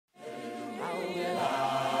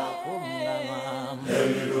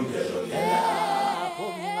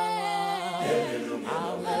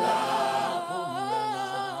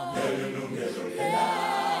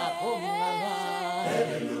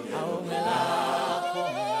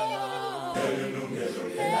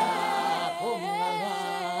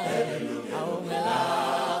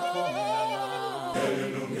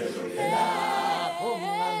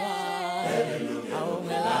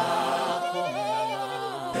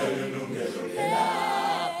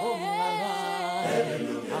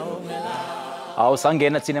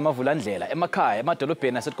Awusangena thina emavulandlela emakhaya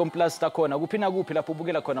emadolobheni asetkomplus takhona kuphi na kuphi lapho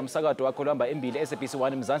ubukela khona umsakazo wakho lihamba embili SABC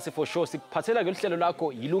 1 Mzansi for sure sikuphathela ke uhlelo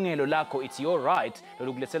lakho Yilungelo Lakho, it's your right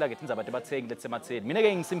lokulethela ke indaba debathengi letsematheni. Mina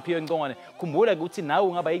ke ngisimpiwe Ngcongwane, khumbula ukuthi nawe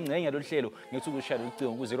ungaba ingcenye lohlelo ngethi ukushaya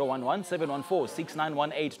ucingo ku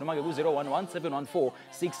 0117146918 noma ke ku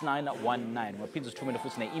 0117146919 ngaphinda usithumele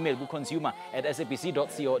futhi ne-email ku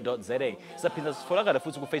consumer@sabc.co.za. Saphinda sitholakala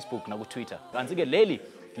futhi ku Facebook na ku Twitter. Kanti ke leli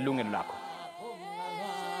Yilungelo Lakho.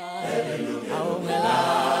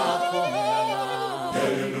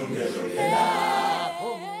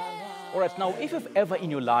 Alright, now if you've ever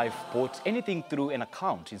in your life bought anything through an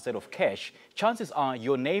account instead of cash, chances are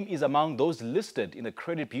your name is among those listed in the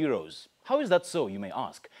credit bureaus. How is that so, you may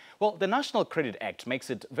ask? Well, the National Credit Act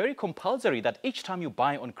makes it very compulsory that each time you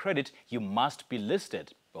buy on credit, you must be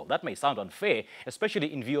listed. Well, that may sound unfair,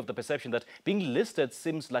 especially in view of the perception that being listed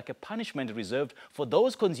seems like a punishment reserved for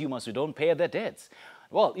those consumers who don't pay their debts.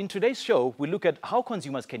 Well, in today's show, we look at how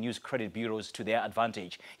consumers can use credit bureaus to their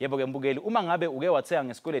advantage. Yebo ke mbukeli, uma ngabe uke wathenga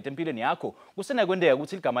ngesikweletu empilweni yakho, kusenakwendeka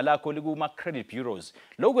ukuthi igama lakho likuma credit bureaus.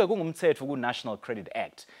 Lokho ke kungumthetho ku National Credit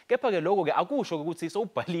Act. Kepha ke lokho ke akusho ukuthi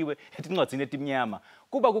sowubhaliwe etincwadzini etimnyama.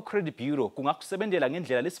 Kuba ku credit bureau kungakusebenzela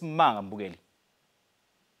ngendlela lesimanga mbukeli.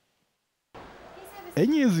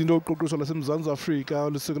 Enye izinto oqoqosho laseMzansi Afrika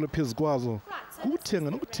olusekela phezu kwazo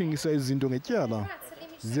ukuthenga nokuthengisa izinto ngetyala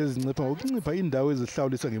zizincipha ngokuncipha indawo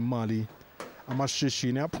ezihlawulisa ngemali.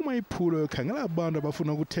 Amashishini aphuma iphulo yokhangela abantu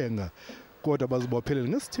abafuna ukuthenga kodwa bazibophelele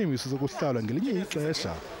ngesithembiso sokuhlawula ngelinye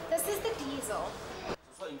ixesha.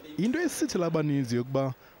 Into esithi labaninzi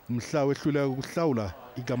yokuba umhla wehluleka ukuhlawula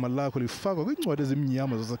igama lakho lifakwa kwincwadi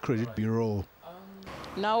ezimnyama zase-credit bureau.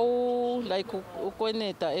 Now, like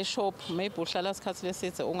ukweneta a shop, maybe uhlala isikhathi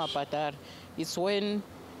lesithe ungabhadari. It's when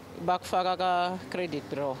bakufaka ka credit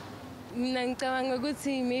bureau. Mina ngicabanga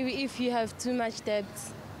ukuthi maybe if you have too much debt,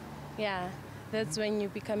 yeah, that's when you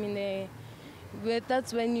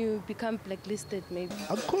become blacklisted maybe.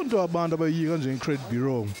 Akukho nto abantu abayika njenge-credit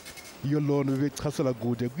bureau. Iyo loo nto beyichasela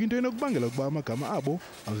kude kwinto enokubangela ukuba amagama abo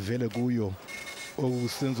avele kuyo.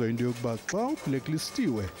 Okusenziwa into yokuba xa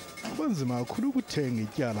ublacklistiwe kuba nzima kakhulu ukuthenga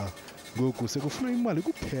ityala ngoku sekufuna imali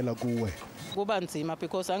kuphela kuwe. Kuba nzima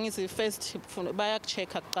because angithi first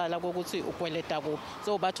bayakuchecka kuqala ukuthi ukweleta kuphi,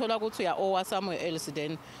 so bathola ukuthi uya owe somewhere else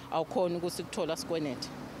then awukhona ukuthi kuthola sikweleta.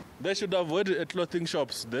 They should avoid clothing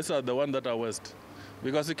shops. These are the ones that are worst.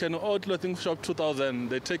 Because you can owe clothing shop 2,000,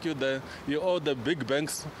 they take you there, you owe the big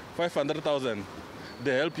banks 500,000,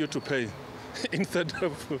 they help you to pay. Instead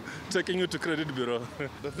of taking you to credit bureau.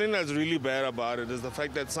 The thing that's really bad about it is the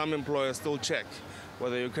fact that some employers still check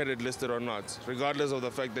whether you're credit listed or not, regardless of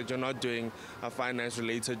the fact that you're not doing a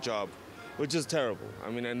finance-related job, which is terrible.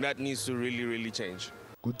 I mean, and that needs to really, really change.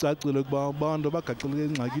 Kucacile ukuba abantu abagaxeleke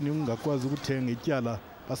engxakini yokungakwazi ukuthenga ityala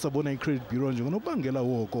basabona i-credit bureau njengonobangela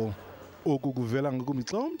woko. Oku kuvela ngakumbi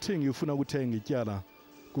xa umthengi ufuna ukuthenga ityala.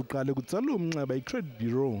 Kuqale kutsalwe umnxeba i-credit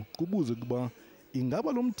bureau kubuze ukuba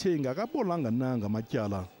ingaba lo mthengi akabolanga nanga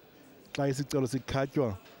amatyala. Xa isicelo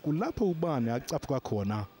sikhatywa kulapho ubani acaphuka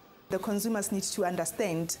khona. The consumers need to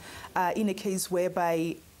understand in a case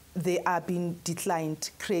whereby they are being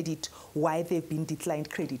declined credit, why they've been declined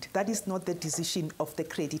credit. That is not the decision of the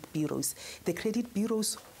credit bureaus. The credit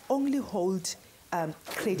bureaus only hold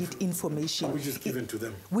credit information. Which is given to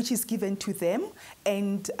them. Which is given to them,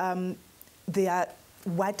 and they are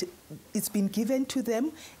what it's been given to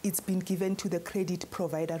them, it's been given to the credit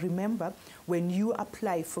provider. Remember, when you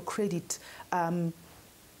apply for credit, the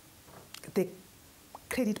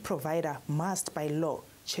credit provider must, by law,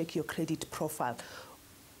 check your credit profile.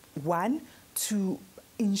 One, to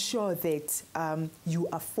ensure that you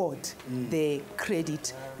afford the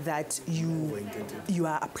credit that you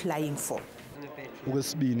are applying for.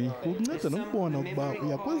 Okwesibini, kukunceda nokubona ukuba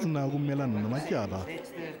uyakwazi na ukumelana namatyala.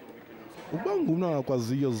 Ukuba ngumntu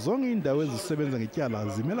angakwaziyo zonke indawo ezisebenza ngetyala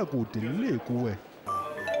zimela kude le kuwe.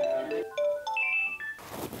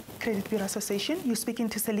 Credit Bureau Association, you're speaking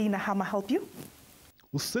to Selina. How may I help you?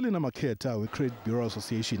 Uselina Makhetha we-Credit Bureau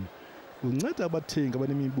Association unceda abathengi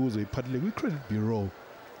abanemibuzo iphathele kwi-Credit Bureau.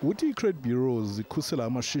 Uthi i-Credit Bureaus zikhusela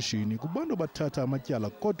amashishini kubantu abathatha amatyala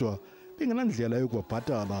kodwa bengenandlela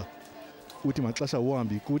yokuwabhatala. Uthi maxesha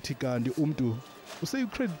wambi kuthi kanti umntu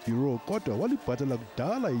use-Credit Bureau kodwa walibhatala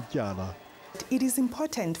kudala ityala. It is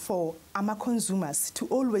important for our consumers to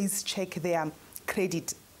always check their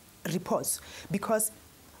credit reports because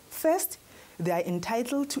first, they are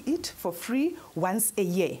entitled to it for free once a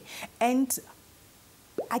year. And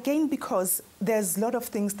again, because there's a lot of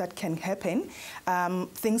things that can happen,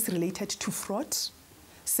 things related to fraud,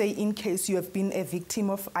 say in case you have been a victim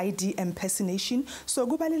of ID impersonation. So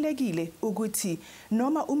kubalulekile ukuthi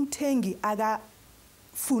noma umthengi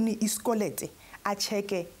akafuni isikolete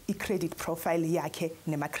acheke i-credit profile yakhe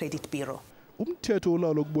nema-credit bureau. Umthetho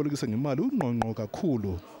olawula ukubolekisa ngemali ungqongqo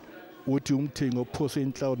kakhulu. Uthi umthengi ophose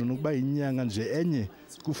inhlawulo nokuba inyanga nje enye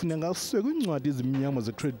kufuneka aswe kwincwadi ezimnyama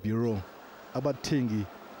ze-credit bureau. Abathengi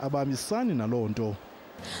abamisani naloo nto.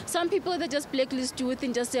 Some people, they just blacklist you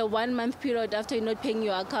within just a 1 month period after you're not paying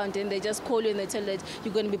your account, and they just call you and they tell you that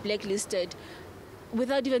you're going to be blacklisted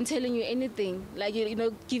without even telling you anything, like, you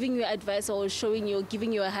know, giving you advice or showing you,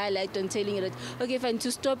 giving you a highlight and telling you that, okay, fine,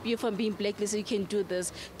 to stop you from being blacklisted, you can do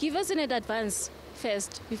this. Give us an advance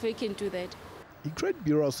first before you can do that. I-Credit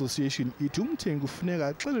Bureau Association ithi umthengi kufuneka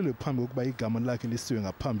axelelwe phambi kokuba igama lakhe lisiwe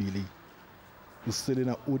ngaphambili.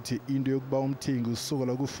 Uselena uthi into yokuba umthengi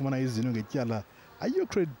usokola ukufumana izinto ngetyala ayiyo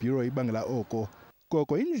Credit Bureau ibangela oko,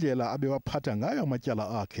 koko indlela abewaphatha ngayo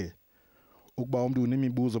amatyala akhe. Ukuba umuntu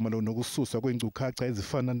unemibuzo malunga nokususwa kweenkcukacha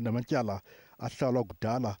ezifana namatyala ahlawulwa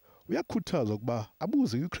kudala, uyakhuthazwa ukuba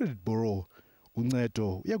abuze kwi-Credit Bureau.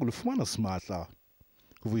 Uncedo uyakulufumana simahla.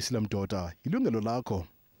 Kuvuyisile Mdoda, Yilungelo Lakho.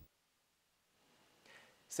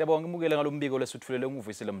 Siyabonga umukele ngalombiko lesithulele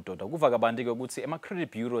nguvuyisile Mdoda. Kuva kabanti ke ukuthi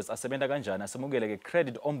credit bureaus asebenza kanjani. Asamukele ke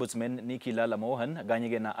Credit Ombudsman Yilungelo Mohan kanye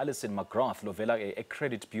ke na Alison McGrath lovela a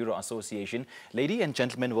Credit Bureau Association. Lady and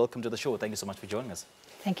gentlemen, welcome to the show. Thank you so much for joining us.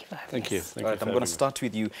 Thank you for having us. Thank you. All right, I'm going to start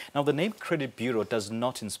with you. Now, the name Credit Bureau does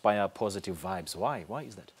not inspire positive vibes. Why? Why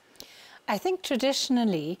is that? I think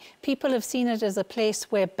traditionally people have seen it as a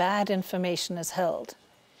place where bad information is held.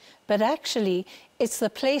 But actually, it's the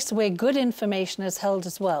place where good information is held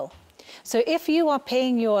as well. So if you are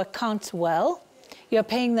paying your accounts well, you're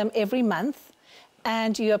paying them every month,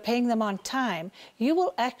 and you're paying them on time, you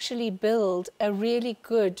will actually build a really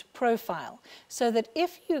good profile. So that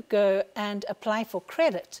if you go and apply for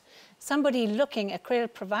credit, somebody looking, a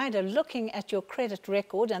credit provider looking at your credit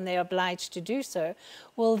record, and they're obliged to do so,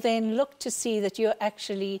 will then look to see that you're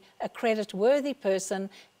actually a credit-worthy person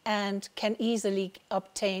and can easily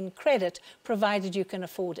obtain credit, provided you can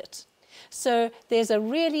afford it. So there's a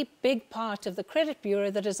really big part of the Credit Bureau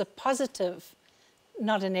that is a positive,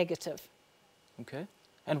 not a negative. Okay.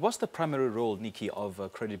 And what's the primary role, Nikki, of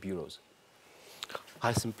credit bureaus?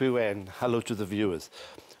 Hi, Simpiwe, and hello to the viewers.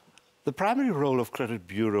 The primary role of credit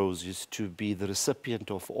bureaus is to be the recipient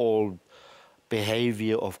of all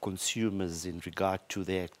behavior of consumers in regard to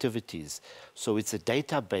their activities. So it's a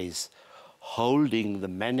database holding the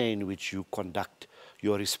manner in which you conduct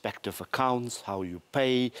your respective accounts, how you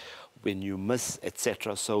pay, when you miss,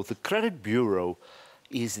 etc. So the credit bureau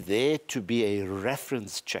is there to be a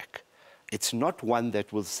reference check. It's not one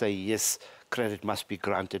that will say, yes, credit must be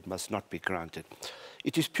granted, must not be granted.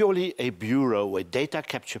 It is purely a bureau, a data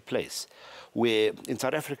capture place, where in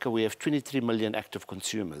South Africa we have 23 million active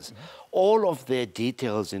consumers. All of their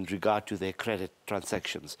details in regard to their credit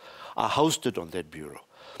transactions are hosted on that bureau.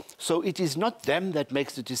 So it is not them that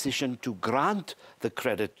makes the decision to grant the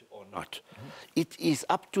credit or not. It is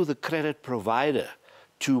up to the credit provider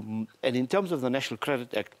to, and in terms of the National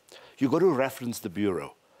Credit Act, you've got to reference the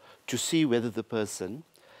bureau to see whether the person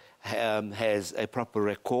has a proper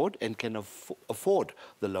record and can afford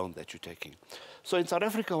the loan that you're taking. So in South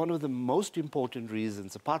Africa, one of the most important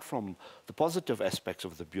reasons, apart from the positive aspects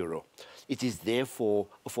of the bureau, it is there for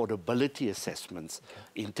affordability assessments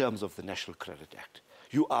in terms of the National Credit Act.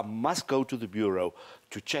 You must go to the bureau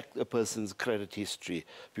to check a person's credit history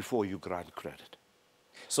before you grant credit.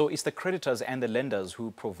 So it's the creditors and the lenders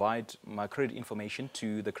who provide my credit information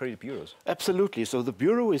to the credit bureaus? Absolutely. So the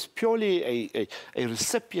bureau is purely a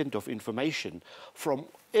recipient of information from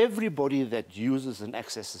everybody that uses and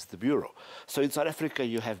accesses the bureau. So in South Africa,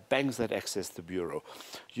 you have banks that access the bureau.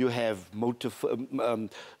 You have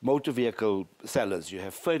motor vehicle sellers. You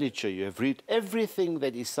have furniture. You have everything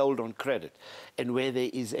that is sold on credit. And where there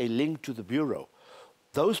is a link to the bureau,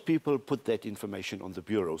 those people put that information on the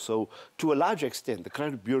bureau. So to a large extent, the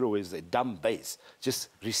credit bureau is a dumb base, just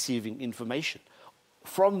receiving information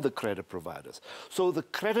from the credit providers. So the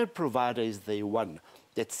credit provider is the one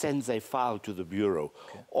that sends a file to the bureau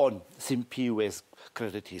on Simpiwe's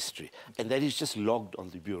credit history. And that is just logged on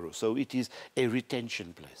the bureau. So it is a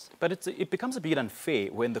retention place. But it becomes a bit unfair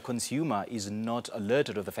when the consumer is not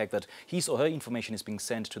alerted of the fact that his or her information is being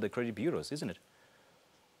sent to the credit bureaus, isn't it?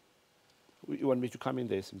 You want me to come in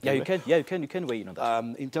there? Yeah, you can. Yeah, you can weigh in on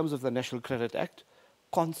that. In terms of the National Credit Act,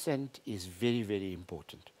 consent is very, very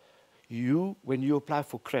important. When you apply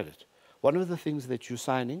for credit, one of the things that you're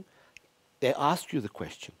signing, they ask you the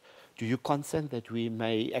question, do you consent that we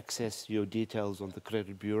may access your details on the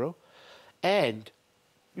credit bureau? And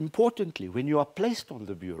Importantly, when you are placed on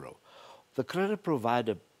the bureau, the credit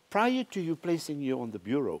provider, prior to you placing you on the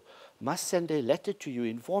bureau, must send a letter to you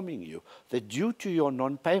informing you that due to your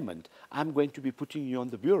non-payment, I'm going to be putting you on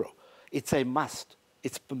the bureau. It's a must.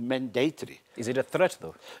 It's mandatory. Is it a threat,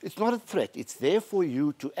 though? It's not a threat. It's there for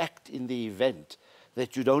you to act in the event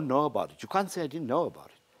that you don't know about it. You can't say I didn't know about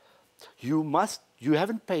it. You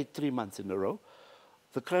haven't paid 3 months in a row.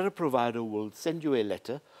 The credit provider will send you a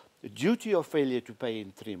letter. Due to your failure to pay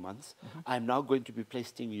in 3 months, I'm now going to be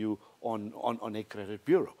placing you on a credit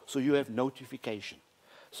bureau. So you have notification.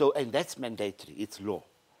 So, and that's mandatory. It's law.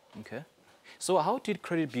 Okay. So how did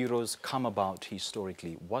credit bureaus come about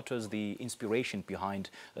historically? What was the inspiration behind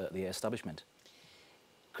the establishment?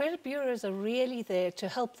 Credit bureaus are really there to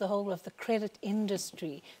help the whole of the credit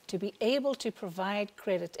industry to be able to provide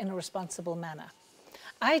credit in a responsible manner.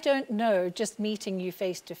 I don't know, just meeting you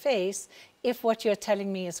face to face, if what you're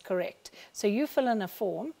telling me is correct. So you fill in a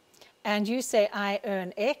form and you say, I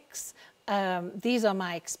earn X, these are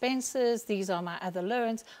my expenses, these are my other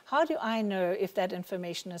loans. How do I know if that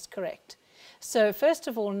information is correct? So first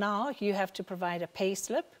of all, now you have to provide a pay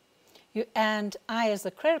slip. And I, as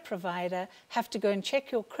the credit provider, have to go and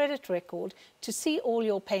check your credit record to see all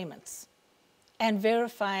your payments and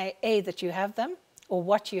verify, A, that you have them, or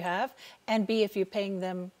what you have, and B, if you're paying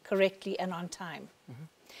them correctly and on time.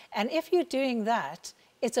 And if you're doing that,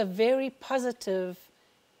 it's a very positive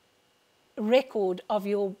record of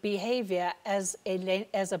your behavior as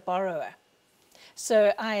a borrower.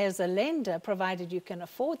 So I, as a lender, provided you can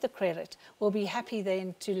afford the credit, will be happy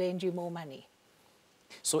then to lend you more money.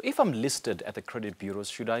 So if I'm listed at the credit bureaus,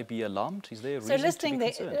 should I be alarmed? Is there a reason listing, to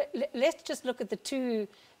be concerned? Let's just look at the two.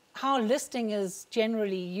 How listing is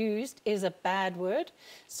generally used is a bad word.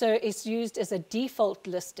 So it's used as a default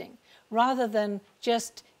listing rather than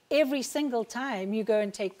just every single time you go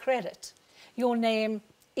and take credit. Your name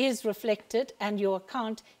is reflected and your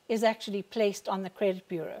account is actually placed on the credit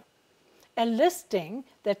bureau. A listing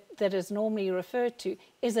that is normally referred to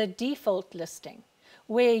is a default listing,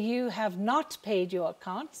 where you have not paid your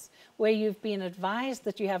accounts, where you've been advised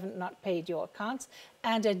that you haven't not paid your accounts,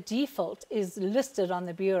 and a default is listed on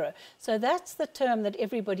the bureau. So that's the term that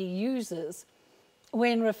everybody uses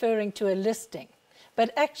when referring to a listing.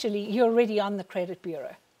 But actually, you're already on the credit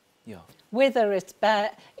bureau. Yeah. Whether it's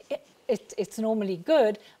bad, it's normally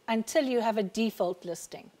good until you have a default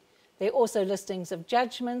listing. There are also listings of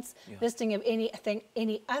judgments, listing of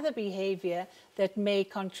any other behavior that may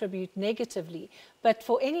contribute negatively. But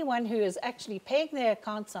for anyone who is actually paying their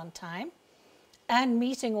accounts on time and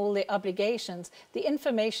meeting all their obligations, the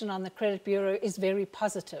information on the credit bureau is very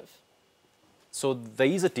positive. So there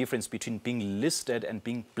is a difference between being listed and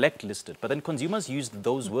being blacklisted, but then consumers use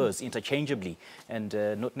those words interchangeably and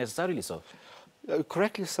not necessarily so.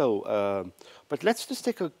 Correctly so. But let's just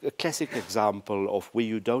take a classic example of where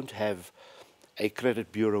you don't have a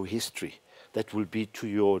credit bureau history that will be to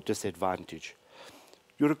your disadvantage.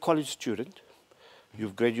 You're a college student.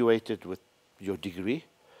 You've graduated with your degree.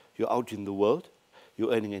 You're out in the world.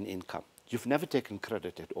 You're earning an income. You've never taken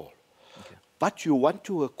credit at all. Okay. But you want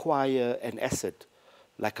to acquire an asset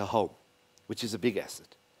like a home, which is a big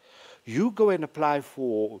asset. You go and apply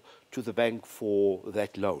to the bank for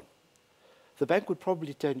that loan. The bank would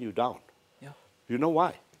probably turn you down. Yeah. You know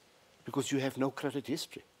why? Because you have no credit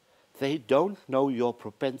history. They don't know your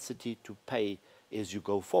propensity to pay as you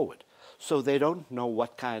go forward. So they don't know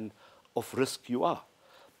what kind of risk you are.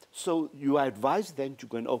 So you are advised then to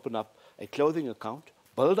go and open up a clothing account,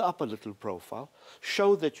 build up a little profile,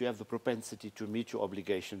 show that you have the propensity to meet your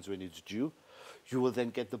obligations when it's due. You will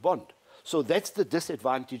then get the bond. So that's the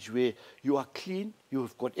disadvantage where you are clean,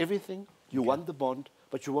 you've got everything, you want the bond,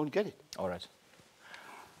 but you won't get it. All right.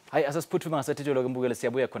 Hayi asasiphuthume ngasethethelwa kembukelo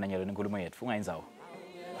siyabuya khona nyalo nenkulumo yethu ungayinzawo.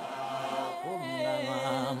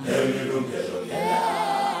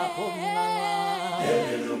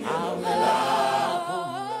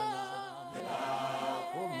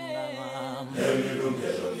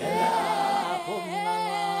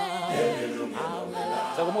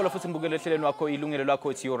 Sakumula futhi mbukelo ehlelweni wakho ilungelo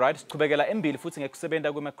lakho, it's your right. Siqhubekela embili futhi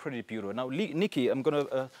ngekusebenza kwema credit bureau. Now Nikki, I'm going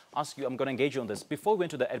to I'm going to engage you on this. Before we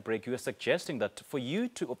went to the ad break, you were suggesting that for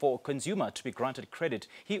a consumer to be granted credit,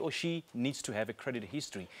 he or she needs to have a credit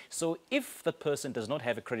history. So if the person does not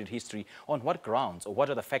have a credit history, on what grounds or what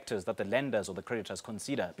are the factors that the lenders or the creditors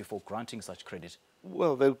consider before granting such credit?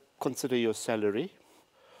 Well, they'll consider your salary,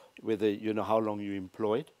 whether you know how long you're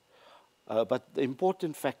employed. But the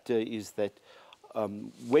important factor is that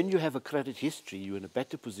when you have a credit history, you're in a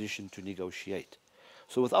better position to negotiate.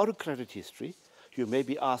 So without a credit history, you may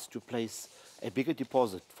be asked to place a bigger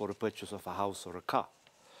deposit for a purchase of a house or a car.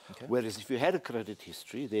 Okay. Whereas if you had a credit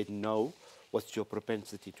history, they'd know what's your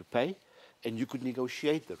propensity to pay, and you could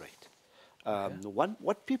negotiate the rate.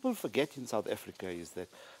 What people forget in South Africa is that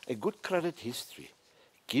a good credit history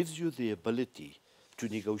gives you the ability to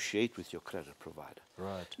negotiate with your credit provider.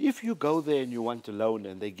 Right. If you go there and you want a loan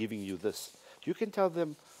and they're giving you this, you can tell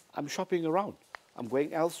them, I'm shopping around. I'm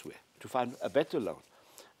going elsewhere to find a better loan.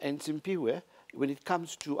 And Simpiwe, when it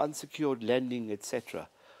comes to unsecured lending, etc.,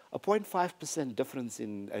 a 0.5% difference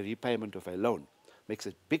in a repayment of a loan makes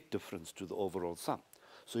a big difference to the overall sum.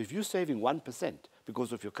 So if you're saving 1%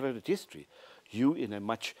 because of your credit history, you're in a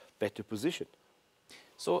much better position.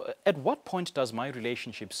 So at what point does my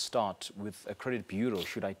relationship start with a credit bureau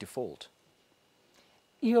should I default?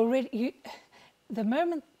 The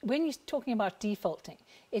moment when you're talking about defaulting,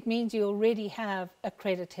 it means you already have a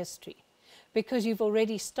credit history because you've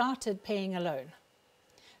already started paying a loan.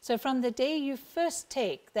 So from the day you first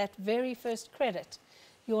take that very first credit,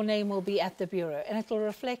 your name will be at the bureau and it will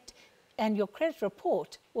reflect, and your credit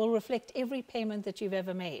report will reflect every payment that you've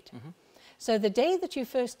ever made. Mm-hmm. So the day that you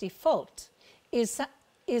first default is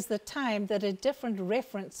the time that a different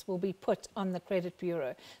reference will be put on the credit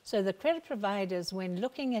bureau. So the credit providers, when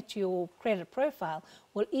looking at your credit profile,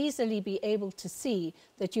 will easily be able to see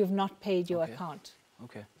that you've not paid your account.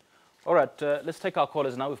 Okay. All right, let's take our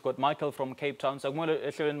callers now. We've got Michael from Cape Town. So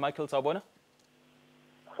Michael, Sawubona.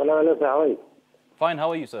 Hello, sir. How are you? Fine,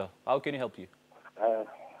 how are you, sir? How can you help you?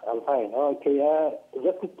 I'm fine. Okay,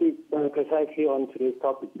 just to keep precisely on today's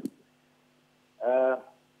topic.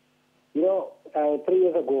 3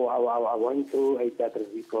 years ago, I went through a debt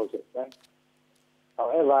review process. Right?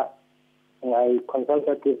 However, I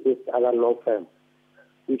consulted with this other law firm,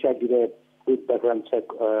 which I did a good background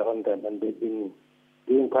check on them, and they've been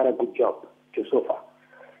doing quite a good job so far.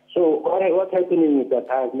 So what's happening is that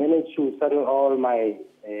I've managed to settle all my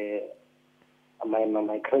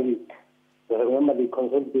my credit. So remember, they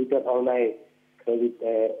consolidated all my credit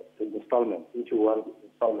installments into one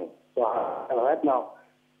installment. So right now,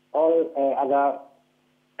 all other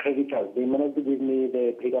creditors, they managed to give me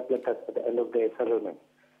the paid-up letters at the end of the settlement.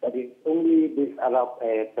 But it's only this other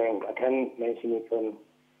bank. I can't mention it on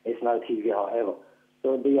national TV, however.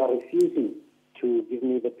 So they are refusing to give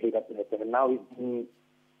me the paid-up letter. And now it's been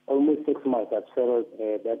almost 6 months I've settled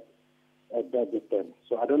that with them.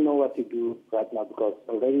 So I don't know what to do right now because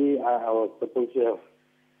already I was supposed to have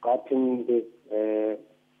gotten this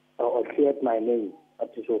or cleared my name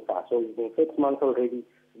up to so far. So it's been 6 months already.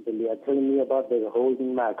 They are telling me about the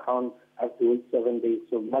holding my account. I have to wait 7 days.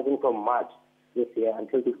 So nothing from March this year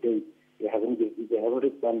until today. They haven't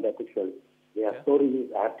responded actually. They are sorry.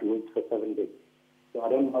 I have to wait for 7 days. So I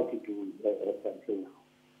don't know what to do until now.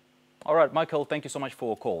 All right, Michael, thank you so much for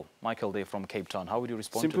your call. Michael there from Cape Town. How would you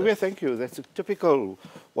respond to that? Thank you. That's a typical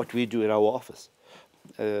what we do in our office.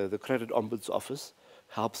 The Credit Ombuds Office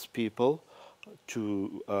helps people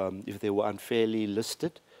to, if they were unfairly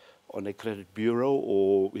listed on a credit bureau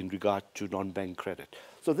or in regard to non-bank credit.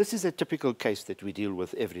 So this is a typical case that we deal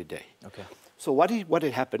with every day. Okay. So what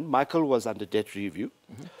had happened, Michael was under debt review.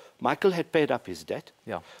 Mm-hmm. Michael had paid up his debt.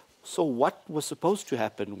 Yeah. So what was supposed to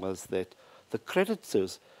happen was that the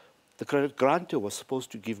creditors, the credit grantor was supposed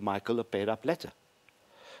to give Michael a paid-up letter.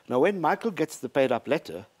 Now, when Michael gets the paid-up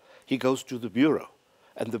letter, he goes to the bureau,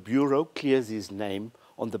 and the bureau clears his name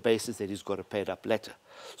on the basis that he's got a paid-up letter.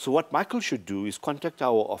 So what Michael should do is contact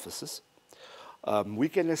our offices. We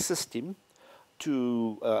can assist him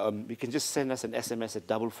to, he can just send us an SMS at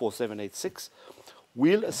 44786.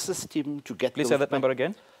 We'll assist him to get... Please say that number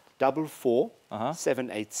again.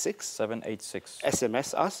 44786. 786.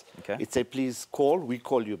 SMS us. Okay. It's a please call. We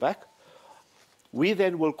call you back. We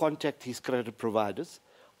then will contact his credit providers,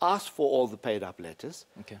 ask for all the paid-up letters,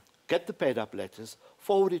 get the paid-up letters,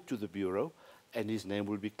 forward it to the bureau, and his name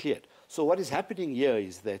will be cleared. So what is happening here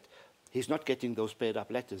is that he's not getting those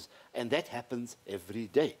paid-up letters, and that happens every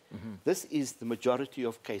day. Mm-hmm. This is the majority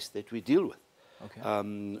of case that we deal with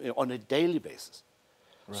on a daily basis.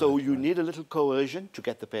 Right, so you need a little coercion to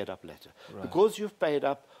get the paid-up letter. Right. Because you've paid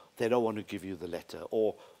up, they don't want to give you the letter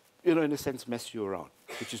or, in a sense, mess you around,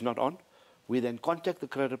 which is not on. We then contact the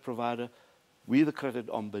credit provider. We, the credit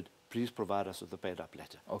ombud, please provide us with the paid-up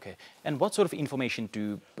letter. Okay. And what sort of information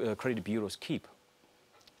do credit bureaus keep?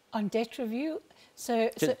 On debt review?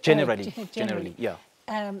 Generally, yeah.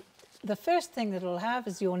 The first thing that it'll have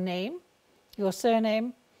is your name, your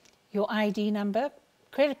surname, your ID number.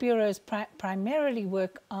 Credit bureaus primarily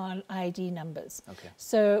work on ID numbers. Okay.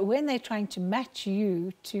 So when they're trying to match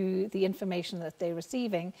you to the information that they're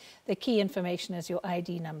receiving, the key information is your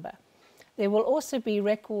ID number. There will also be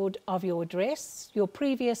record of your address, your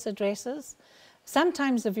previous addresses,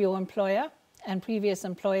 sometimes of your employer, and previous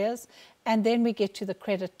employers, and then we get to the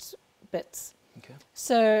credit bits. Okay.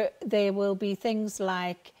 So there will be things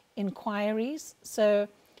like inquiries. So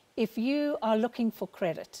if you are looking for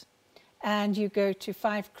credit and you go to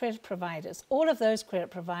 5 credit providers, all of those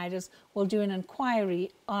credit providers will do an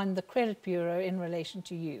inquiry on the credit bureau in relation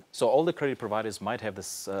to you. So all the credit providers might have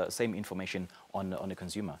this same information on the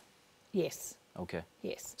consumer? Yes. Okay.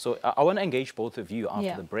 Yes. So I want to engage both of you after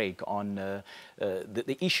Yeah. the break on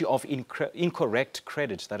the issue of incorrect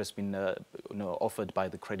credit that has been offered by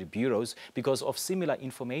the credit bureaus because of similar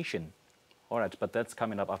information. All right, but that's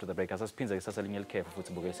coming up after the break.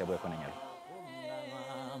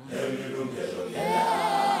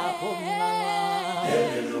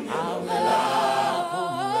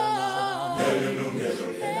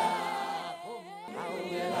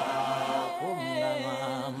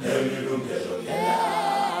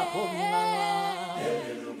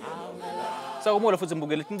 Sawubona futhi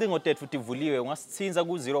mbukeli incingo tethu futhi ivuliwe ungasithinza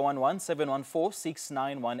ku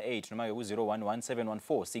 011-714-6918 noma ke ku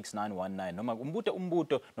 011-714-6919 noma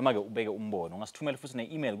umbuto noma ke ubeke umbono ungasithumela futhi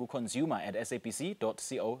ne-email ku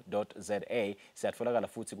consumer@sabc.co.za siyatfolakala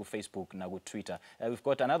futhi ku Facebook na ku Twitter. We've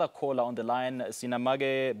got another caller on the line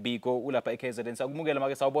sinamake Biko ulapha eKZN. Sakumukela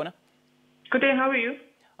make sawubona. Good day, how are you?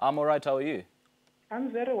 I'm all right, how are you?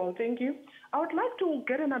 I'm very well, thank you. I would like to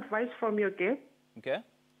get an advice from your guest. Okay.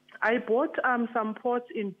 I bought some pots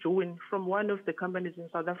in June from one of the companies in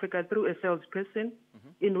South Africa through a salesperson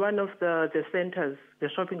in one of the centers, the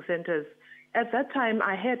shopping centers. At that time,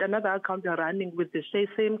 I had another account running with the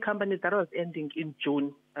same company that was ending in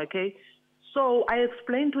June, okay? So I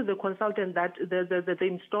explained to the consultant that the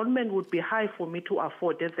installment would be high for me to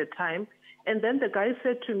afford at the time. And then the guy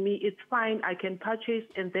said to me, it's fine, I can purchase,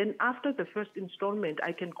 and then after the first installment,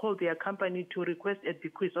 I can call their company to request a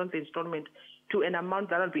decrease on the installment to an amount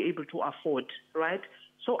that I'll be able to afford, right?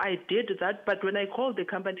 So I did that, but when I called the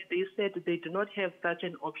company, they said they do not have such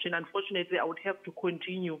an option. Unfortunately, I would have to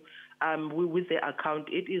continue with the account.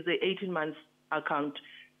 It is an 18-month account.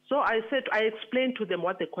 So I explained to them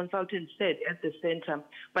what the consultant said at the center,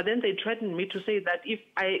 but then they threatened me to say that if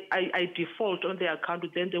I default on the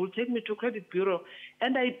account, then they will take me to credit bureau.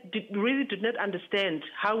 And I really did not understand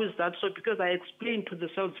how is that so, because I explained to the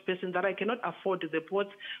salesperson that I cannot afford the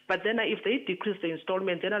pots, but then if they decrease the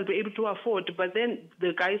installment, then I'll be able to afford. But then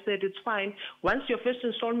the guy said it's fine. Once your first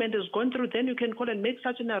installment has gone through, then you can call and make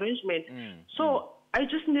such an arrangement. I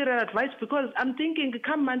just need an advice because I'm thinking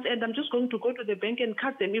come month end, I'm just going to go to the bank and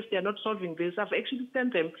cut them if they're not solving this. I've actually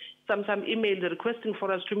sent them some email requesting for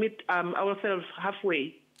us to meet ourselves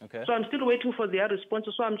halfway. Okay. So I'm still waiting for their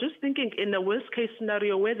responses. So I'm just thinking in a worst case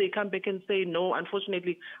scenario where they come back and say, no,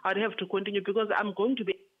 unfortunately, I'd have to continue because I'm going to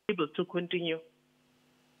be able to continue.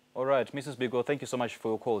 All right, Mrs. Biko, thank you so much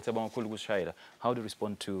for your call. How do you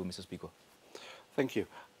respond to Mrs. Biko? Thank you.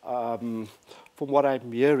 From what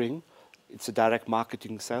I'm hearing, it's a direct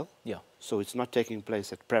marketing sale. Yeah. So it's not taking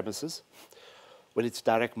place at premises. When it's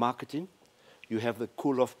direct marketing, you have the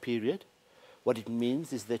cool-off period. What it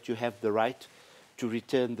means is that you have the right to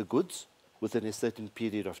return the goods within a certain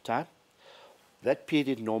period of time. That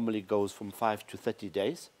period normally goes from 5 to 30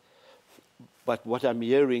 days. But what I'm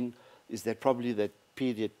hearing is that probably that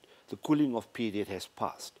period, the cooling-off period has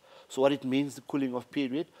passed. So what it means, the cooling-off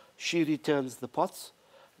period, she returns the pots,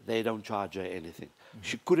 they don't charge her anything.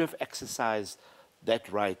 She could have exercised that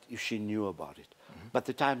right if she knew about it. But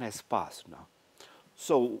the time has passed now.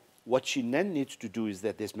 So what she then needs to do is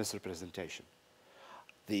that there's misrepresentation.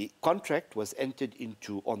 The contract was entered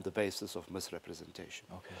into on the basis of misrepresentation.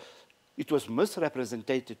 Okay. It was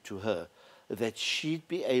misrepresented to her that she'd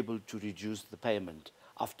be able to reduce the payment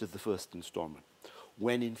after the first installment,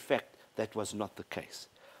 when in fact that was not the case.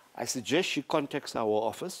 I suggest she contacts our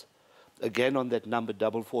office, again on that number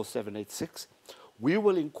 44786. We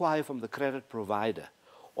will inquire from the credit provider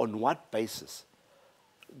on what basis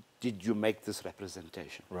did you make this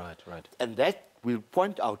representation. Right, right. And that will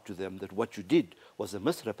point out to them that what you did was a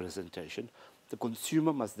misrepresentation. The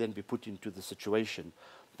consumer must then be put into the situation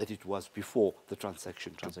that it was before the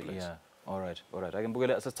transaction took place. Yeah, all right, all right. I can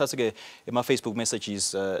bukela my Facebook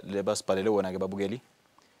messages lebasibhalele wona ke babukeli.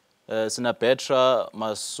 Sina Petra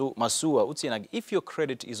Masua uthi if your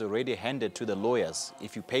credit is already handed to the lawyers,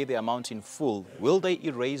 if you pay the amount in full, will they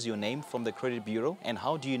erase your name from the credit bureau? And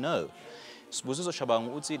how do you know? Sibusiso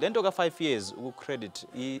Shabangu uthi lento ka 5 years credit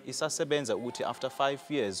isasebenza uthi after 5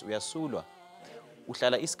 years uyasulwa.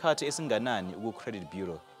 Uhlala isikhathi esinganani credit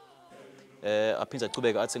bureau. Aphinza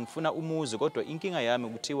achubeka athi ngifuna umuzi kodwa inkinga yami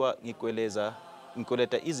ukuthiwa ngikweleza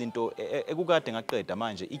ngikoleta izinto ekukade ngaqeda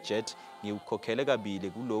manje ijet ngikhokhele kabili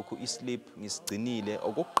kulokhu islip ngisigcinile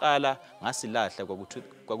okokuqala ngasilahla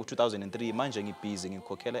kwaku 2003 manje ngibhizi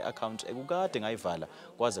ngikhokhela iaccount ekukade ngayivala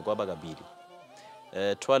kwaze kwaba kabili.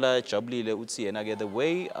 Twala Jabulile uthi yena ke the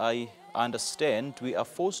way I understand we are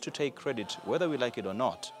forced to take credit whether we like it or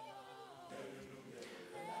not.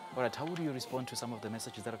 All right, how would you respond to some of the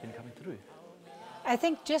messages that have been coming through? I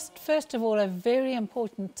think just first of all, a very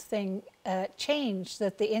important thing, change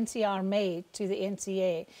that the NCR made to the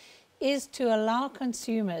NCA is to allow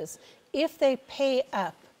consumers, if they pay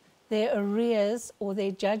up their arrears or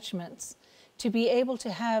their judgments, to be able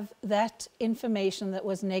to have that information that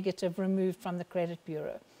was negative removed from the credit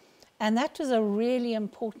bureau. And that was a really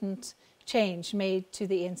important change made to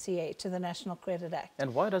the NCA, to the National Credit Act.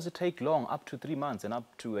 And why does it take long, up to 3 months and up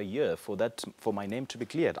to a year, for my name to be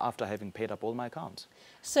cleared after having paid up all my accounts?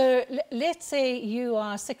 So let's say you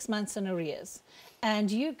are 6 months in arrears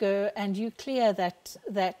and you go and you clear that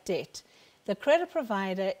debt. The credit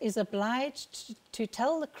provider is obliged to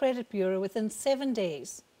tell the credit bureau within 7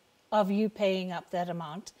 days of you paying up that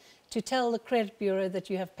amount, to tell the credit bureau that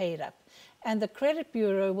you have paid up. And the credit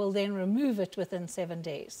bureau will then remove it within 7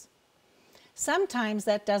 days. Sometimes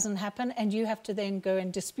that doesn't happen and you have to then go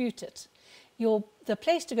and dispute it. The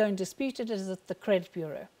place to go and dispute it is at the credit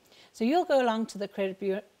bureau. So you'll go along to the credit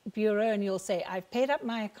bureau and you'll say, I've paid up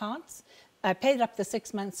my accounts, I paid up the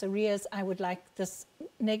 6 months arrears, I would like this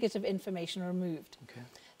negative information removed. Okay.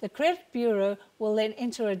 The credit bureau will then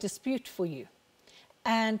enter a dispute for you.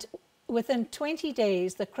 And within 20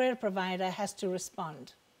 days, the credit provider has to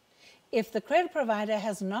respond. If the credit provider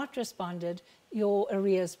has not responded, your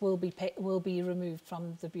arrears will be removed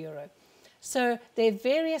from the bureau. So there are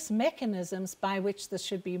various mechanisms by which this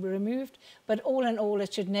should be removed, but all in all,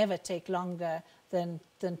 it should never take longer than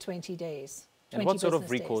 20 days. And what sort of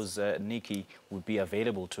recourse, Nikki, would be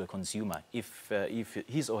available to a consumer if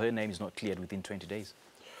his or her name is not cleared within 20 days?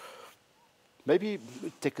 Maybe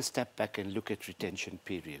take a step back and look at retention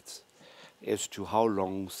periods as to how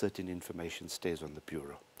long certain information stays on the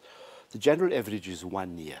bureau. The general average is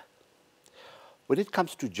 1 year. When it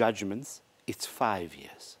comes to judgments, it's 5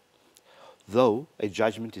 years, though a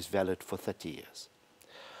judgment is valid for 30 years.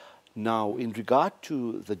 Now, in regard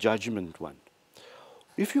to the judgment one,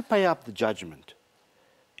 if you pay up the judgment,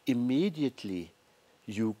 immediately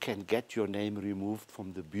you can get your name removed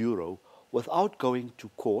from the bureau without going to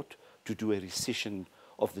court to do a rescission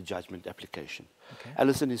of the judgment application. Okay.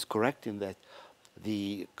 Alison is correct in that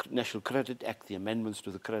the National Credit Act, the amendments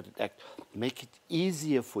to the Credit Act, make it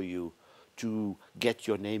easier for you to get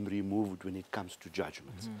your name removed when it comes to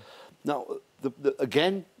judgments. Now,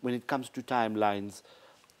 again, when it comes to timelines,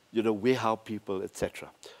 you know, we help people, etc.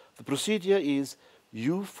 The procedure is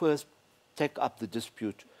you first take up the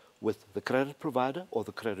dispute with the credit provider or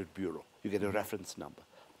the credit bureau. You get a reference number.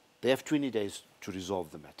 They have 20 days to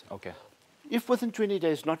resolve the matter. Okay. If within 20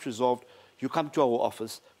 days not resolved, you come to our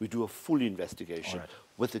office, we do a full investigation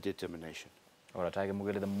with the determination. All right, Tiger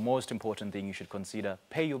Mugele, the most important thing you should consider,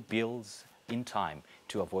 pay your bills in time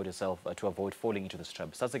to avoid yourself, to avoid falling into this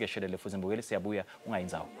trap. Sasa ke shedele futhi Mbukele siyabuya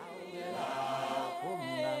ungayinzawo.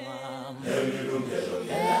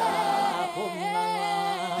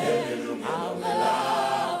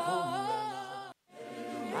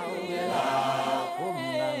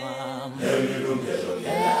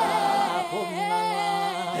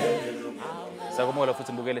 Sakumola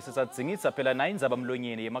futhi Mbukele sisadingisa phela na indzaba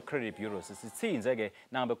mlonyeni yema credit bureaus sithinze ke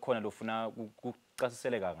nangabe kukhona lofuna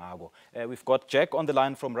ukucasiseleka ngako. We've got Jack on the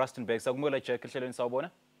line from Rustenburg. Sakumola Jack, ehlelweni sawubona?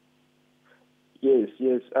 Yes.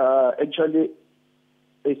 Actually,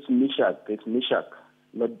 it's Mishak. It's Mishak,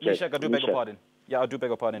 not Jack. Mishak, I do beg your pardon. Yeah, I do beg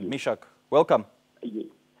your pardon. Yes. Mishak, welcome.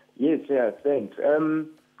 Yes, thanks.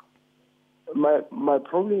 My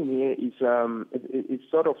problem here is it's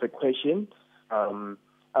sort of a question.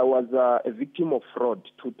 I was a victim of fraud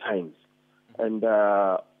 2 times, and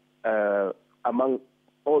among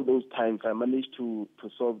all those times, I managed to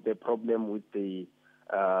solve the problem with the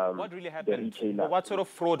what really happened? What sort of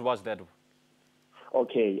fraud was that?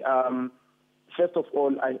 Okay. First of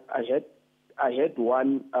all, I had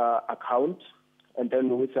one account, and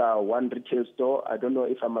then with one retail store. I don't know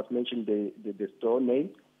if I must mention the store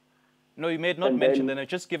name. No, you may not mention them.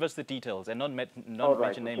 Just give us the details and not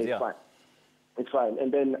mention names. Yeah. Fine. It's fine.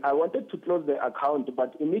 And then I wanted to close the account,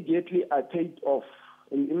 but immediately I paid off.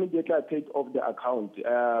 The account.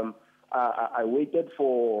 I waited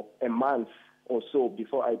for a month or so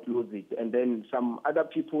before I closed it. And then some other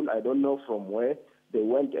people, I don't know from where, they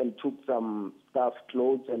went and took some stuff,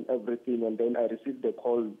 clothes and everything. And then I received the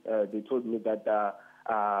call. They told me that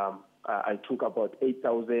I took about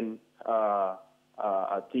 8,000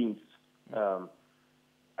 things.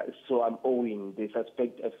 So I'm owing. They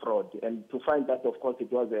suspect a fraud, and to find that, of course,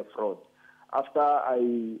 it was a fraud. After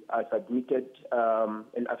I submitted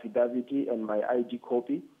an affidavit and my ID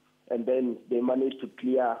copy, and then they managed to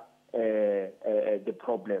clear the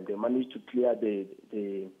problem. They managed to clear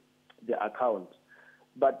the account.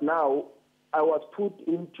 But now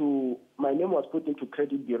my name was put into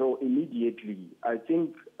credit bureau immediately. I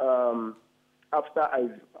think after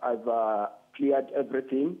I've cleared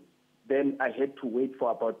everything, then I had to wait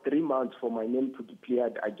for about 3 months for my name to be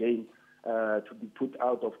cleared again, to be put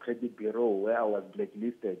out of credit bureau where I was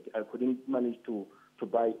blacklisted. I couldn't manage to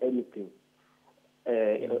buy anything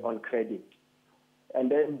on credit. And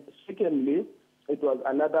then secondly, it was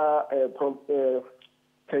another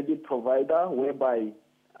credit provider whereby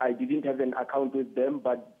I didn't have an account with them,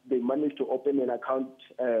 but they managed to open an account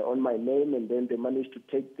on my name, and then they managed to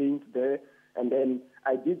take things there. And then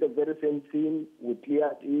I did the very same thing. We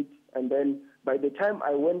cleared it. And then by the time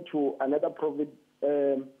I went to another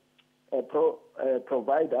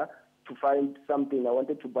provider to find something, I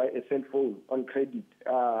wanted to buy a cell phone on credit.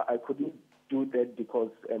 I couldn't do that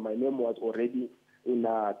because my name was already in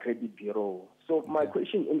a credit bureau. So my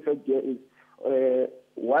question, in fact, here is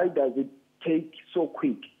why does it take so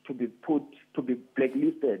quick to be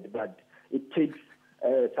blacklisted, but it takes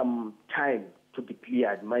some time to be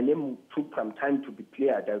cleared? My name took some time to be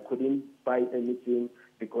cleared. I couldn't buy anything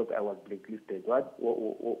because I was blacklisted.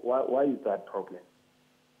 Why is that problem?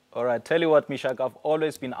 All right, tell you what, Mishak, I've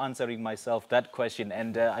always been answering myself that question,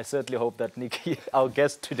 and I certainly hope that Nikki, our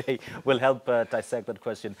guest today, will help dissect that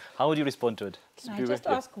question. How would you respond to it? Can I just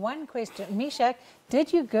ask one question? Mishak,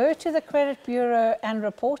 did you go to the credit bureau and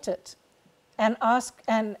report it and ask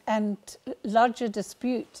and lodge a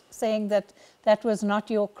dispute saying that that was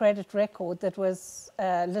not your credit record that was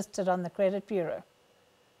listed on the credit bureau?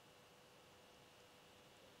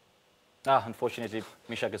 Unfortunately,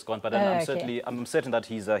 Mishak is gone, but I'm certain that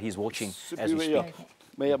he's watching as we speak.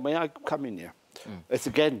 May I come in here? It's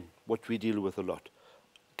again what we deal with a lot.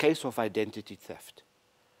 Case of identity theft.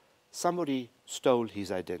 Somebody stole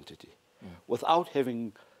his identity. Without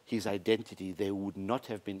having his identity, they would not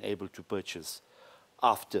have been able to purchase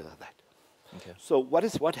after that. Okay. So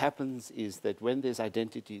what happens is that when there's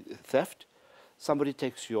identity theft, somebody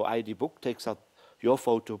takes your ID book, takes out your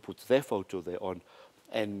photo, puts their photo there on,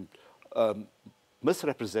 and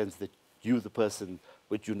misrepresents that you, the person,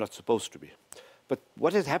 which you're not supposed to be. But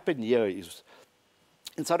what has happened here is,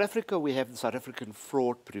 in South Africa, we have the South African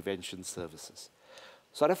Fraud Prevention Services.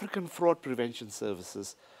 South African Fraud Prevention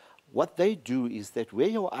Services, what they do is that where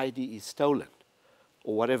your ID is stolen,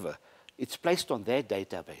 or whatever, it's placed on their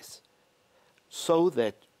database, so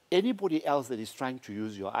that anybody else that is trying to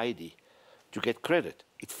use your ID to get credit,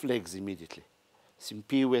 it flags immediately.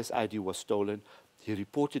 Simpiwe's ID was stolen. He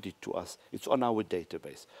reported it to us. It's on our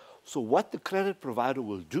database. So what the credit provider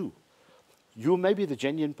will do, you may be the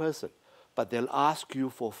genuine person, but they'll ask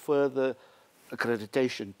you for further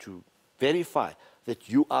accreditation to verify that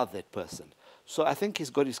you are that person. So I think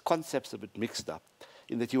he's got his concepts a bit mixed up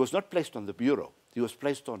in that he was not placed on the bureau. He was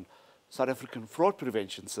placed on South African Fraud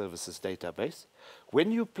Prevention Services database.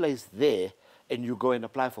 When you place there and you go and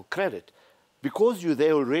apply for credit, because you're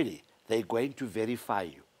there already, they're going to verify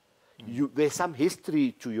you. There's some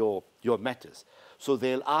history to your matters. So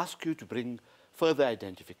they'll ask you to bring further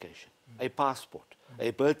identification, a passport, a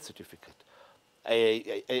birth certificate,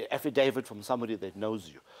 a affidavit from somebody that knows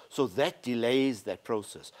you. So that delays that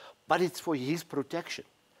process. But it's for his protection.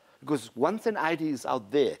 Because once an ID is out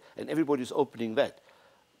there and everybody's opening that,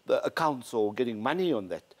 the accounts or getting money on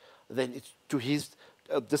that, then it's to his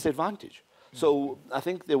disadvantage. So I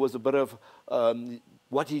think there was a bit of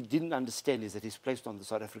what he didn't understand is that he's placed on the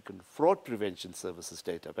South African Fraud Prevention Services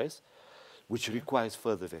database, which requires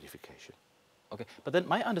further verification. Okay, but then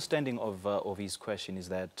my understanding of his question is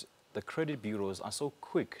that the credit bureaus are so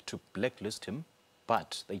quick to blacklist him,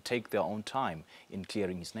 but they take their own time in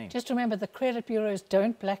clearing his name. Just remember, the credit bureaus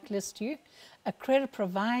don't blacklist you. A credit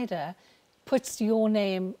provider puts your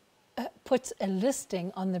name, puts a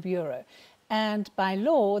listing on the bureau. And by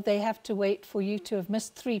law, they have to wait for you to have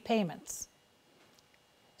missed 3 payments.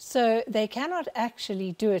 So they cannot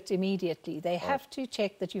actually do it immediately. They have to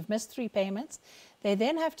check that you've missed 3 payments. They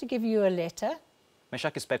then have to give you a letter.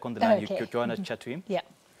 Mishak is back on the line. Okay. You want to chat to him? Yeah.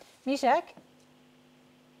 Mishak?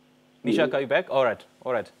 Mishak, are you back? All right,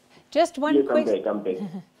 all right. Just one question. I'm back.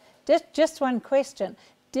 Just one question.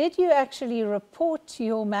 Did you actually report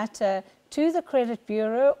your matter to the credit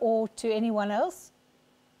bureau or to anyone else?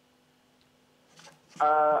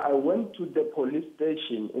 I went to the police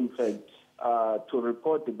station, in fact, to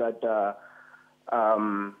report that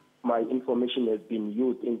my information has been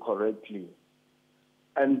used incorrectly.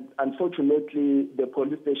 And unfortunately, the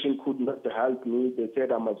police station could not help me. They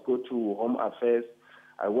said I must go to Home Affairs.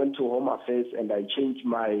 I went to Home Affairs and I changed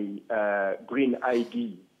my green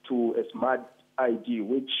ID to a smart ID,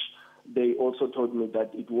 which they also told me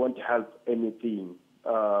that it won't help anything.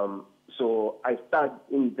 So I start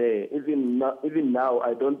in there. Even now,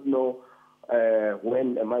 I don't know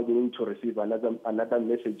when am I going to receive another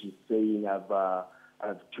message saying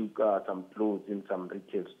I've took some clothes in some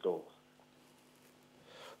retail stores.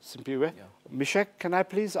 Simpiwe. Yeah. Mishek, can I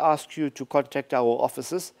please ask you to contact our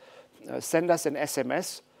offices? Send us an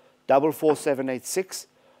SMS, 44786.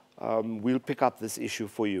 We'll pick up this issue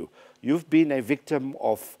for you. You've been a victim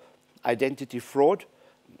of identity fraud.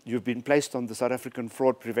 You've been placed on the South African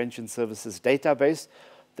Fraud Prevention Services database.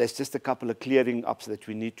 There's just a couple of clearing ups that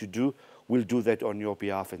we need to do. We'll do that on your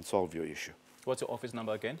behalf and solve your issue. What's your office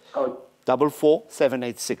number again?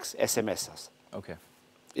 44786, SMS us. Okay.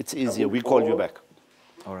 It's easier. We call you back.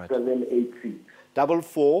 All right. 786.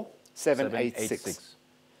 44786.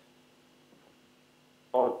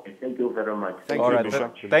 Okay, thank you very much. Thank you,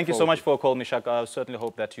 Mishak. Thank you so much for a call, Mishak. I certainly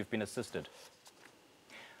hope that you've been assisted.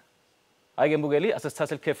 Ayike mbukeli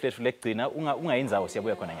asesithathe ikhefu lethu lekugcina ungayinzawo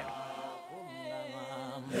siyabuya khona nyalo.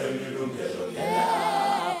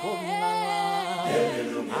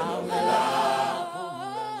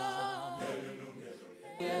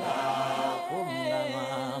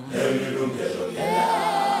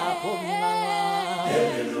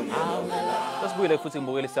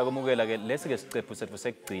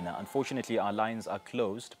 Unfortunately, our lines are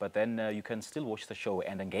closed, but then you can still watch the show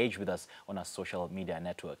and engage with us on our social media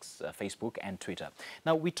networks, Facebook and Twitter.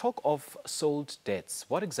 Now, we talk of sold debts.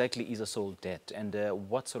 What exactly is a sold debt, and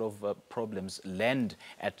what sort of problems land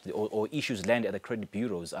at or issues land at the credit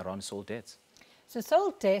bureaus around sold debts? So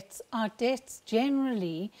sold debts are debts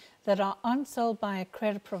generally that are unsold by a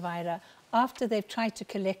credit provider after they've tried to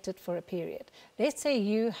collect it for a period. Let's say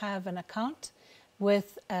you have an account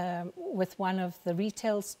with one of the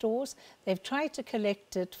retail stores. They've tried to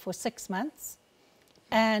collect it for 6 months,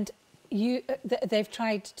 and they've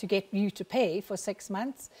tried to get you to pay for 6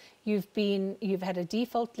 months. You've had a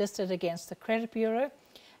default listed against the credit bureau,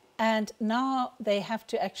 and now they have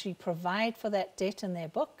to actually provide for that debt in their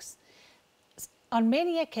books. On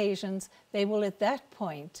many occasions, they will at that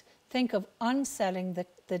point think of unselling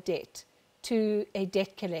the debt to a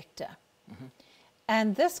debt collector. Mm-hmm.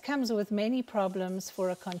 And this comes with many problems for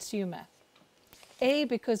a consumer. A,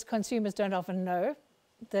 because consumers don't often know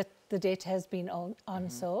that the debt has been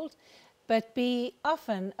unsold. Mm-hmm. But B,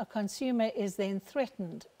 often a consumer is then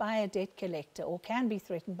threatened by a debt collector, or can be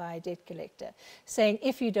threatened by a debt collector, saying,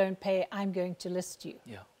 if you don't pay, I'm going to list you.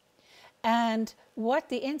 Yeah. And what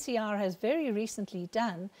the NCR has very recently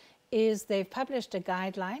done is they've published a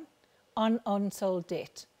guideline on unsold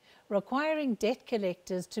debt, requiring debt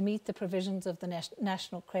collectors to meet the provisions of the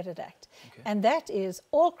National Credit Act. Okay. And that is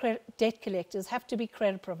all debt collectors have to be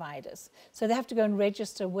credit providers. So they have to go and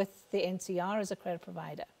register with the NCR as a credit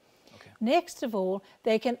provider. Okay. Next of all,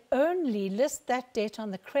 they can only list that debt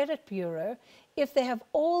on the credit bureau if they have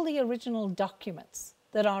all the original documents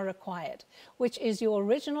that are required, which is your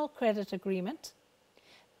original credit agreement,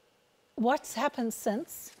 what's happened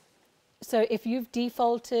since. So if you've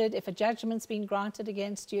defaulted, if a judgment's been granted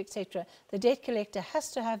against you, etc., the debt collector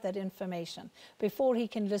has to have that information before he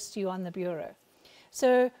can list you on the bureau.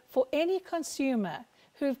 So for any consumer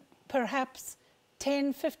who perhaps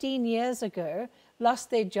 10, 15 years ago lost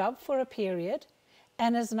their job for a period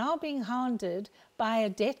and is now being hounded by a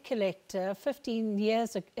debt collector 15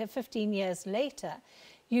 years later,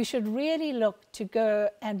 you should really look to go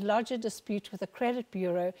and lodge a dispute with a credit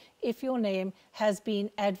bureau if your name has been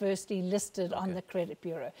adversely listed on the credit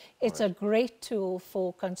bureau. It's a great tool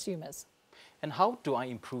for consumers. And how do I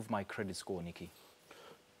improve my credit score, Nikki?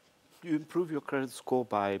 You improve your credit score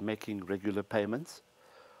by making regular payments,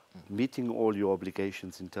 meeting all your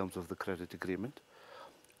obligations in terms of the credit agreement.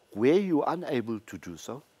 Where you're unable to do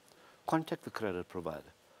so, contact the credit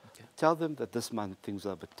provider. Okay. Tell them that this month things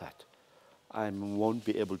are a bit tight. I won't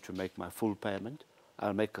be able to make my full payment.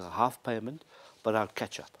 I'll make a half payment, but I'll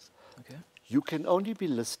catch up. Okay. You can only be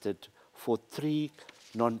listed for 3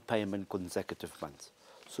 non-payment consecutive months.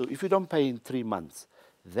 So if you don't pay in 3 months,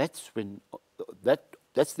 that's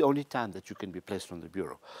the only time that you can be placed on the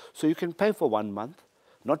bureau. So you can pay for 1 month,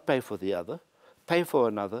 not pay for the other, pay for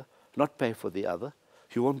another, not pay for the other.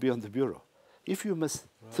 You won't be on the bureau. If you miss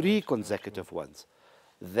 3 consecutive ones,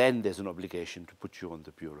 then there's an obligation to put you on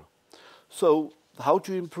the bureau. So how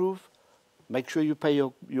to improve? Make sure you pay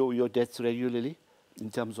your debts regularly in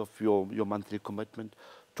terms of your monthly commitment.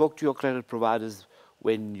 Talk to your credit providers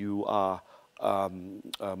when you are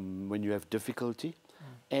when you have difficulty,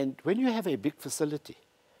 and when you have a big facility,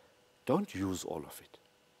 don't use all of it.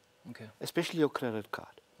 Okay. Especially your credit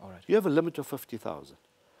card. All right. You have a limit of 50,000.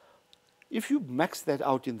 If you max that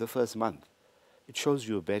out in the first month, it shows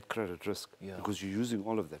you a bad credit risk because you're using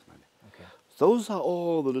all of that money. Okay. Those are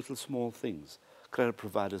all the little small things credit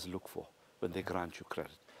providers look for when they grant you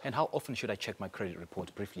credit. And how often should I check my credit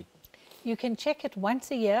report briefly? You can check it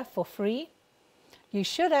once a year for free. You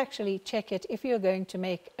should actually check it if you're going to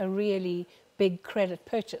make a really big credit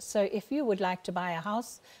purchase. So if you would like to buy a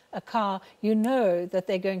house, a car, you know that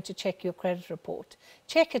they're going to check your credit report.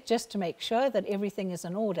 Check it just to make sure that everything is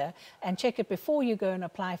in order, and check it before you go and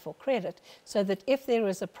apply for credit, so that if there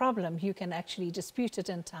is a problem, you can actually dispute it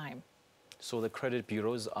in time. So the credit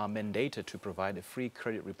bureaus are mandated to provide a free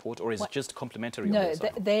credit report, or is it just complimentary? No,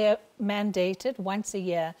 they are mandated once a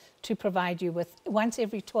year to provide you with, once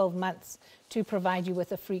every 12 months, to provide you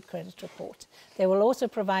with a free credit report. They will also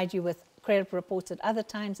provide you with credit reports at other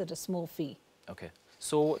times at a small fee. Okay.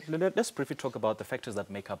 So let's briefly talk about the factors that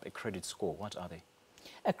make up a credit score. What are they?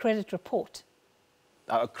 A credit report.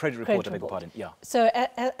 A credit report, I beg your pardon, yeah. So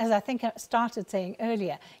as I think I started saying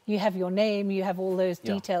earlier, you have your name, you have all those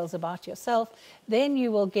details about yourself. Then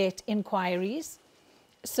you will get inquiries.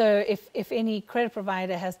 So if any credit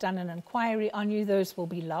provider has done an inquiry on you, those will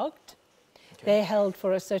be logged. Okay. They're held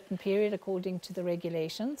for a certain period according to the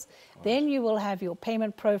regulations. Right. Then you will have your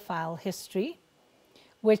payment profile history,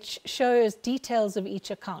 which shows details of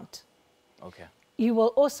each account. Okay. You will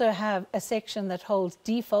also have a section that holds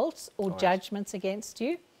defaults or judgments against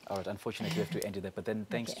you. All right, unfortunately we have to end it there, but then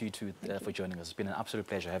thanks to you two for joining us. It's been an absolute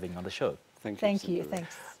pleasure having you on the show. Thank you.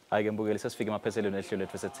 Thanks. Hayi-ke mbukeli, sesifike emaphethelweni ehlelo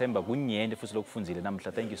lethu September kunyende futhi lokufunzile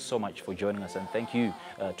namhla. Thank you so much for joining us, and thank you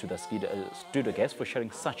to the studio guests for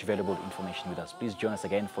sharing such valuable information with us. Please join us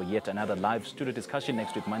again for yet another live studio discussion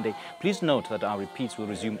next week Monday. Please note that our repeats will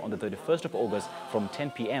resume on the 31st of August from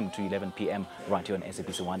 10 p.m. to 11 p.m. right here on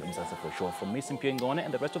SABC 1 Mzansi for sure. From me, Simphiwe Ngone,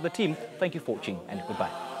 and the rest of the team, thank you for watching and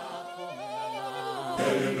goodbye.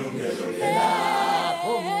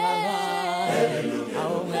 Yilungelo.